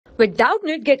With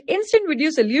Doubtnut, get instant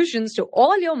video solutions to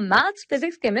all your maths,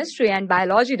 physics, chemistry, and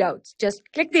biology doubts. Just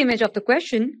click the image of the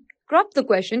question, crop the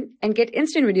question, and get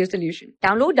instant video solution.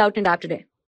 Download Doubtnut app today.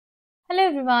 Hello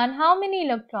everyone, how many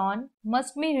electrons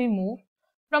must be removed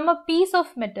from a piece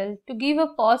of metal to give a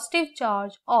positive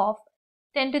charge of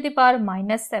 10 to the power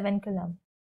minus 7 coulomb?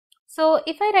 So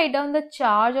if I write down the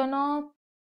charge on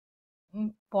a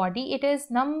body, it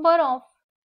is number of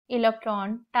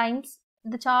electron times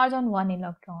the charge on one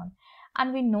electron,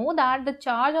 and we know that the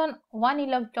charge on one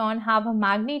electron have a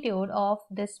magnitude of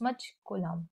this much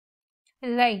coulomb,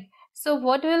 right? So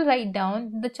what we'll write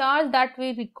down, the charge that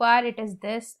we require, it is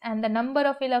this, and the number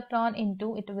of electron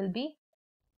into it will be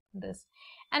this,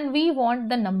 and we want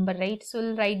the number, right? So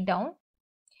we'll write down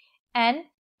n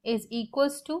is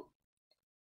equals to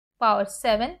power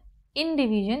 7 in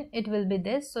division, it will be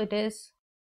this, so it is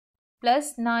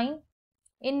plus 9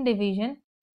 in division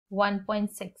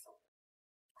 1.6.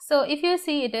 So if you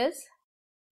see, it is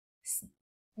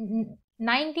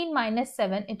 19 minus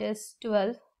 7, it is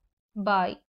 12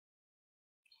 by,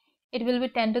 it will be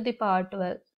 10 to the power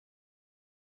 12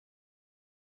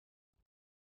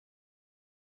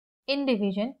 in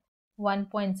division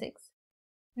 1.6.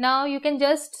 Now you can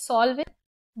just solve it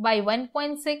by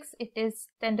 1.6, it is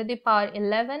 10 to the power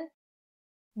 11.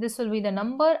 This will be the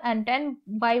number, and 10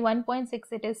 by 1.6,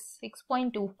 it is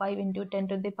 6.25 into 10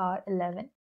 to the power 11.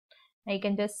 Now you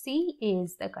can just see A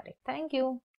is the correct. Thank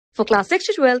you. For class 6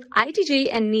 to 12, IIT JEE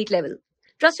and NEET level.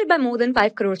 Trusted by more than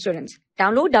 5 crore students.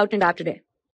 Download Doubtnut app today.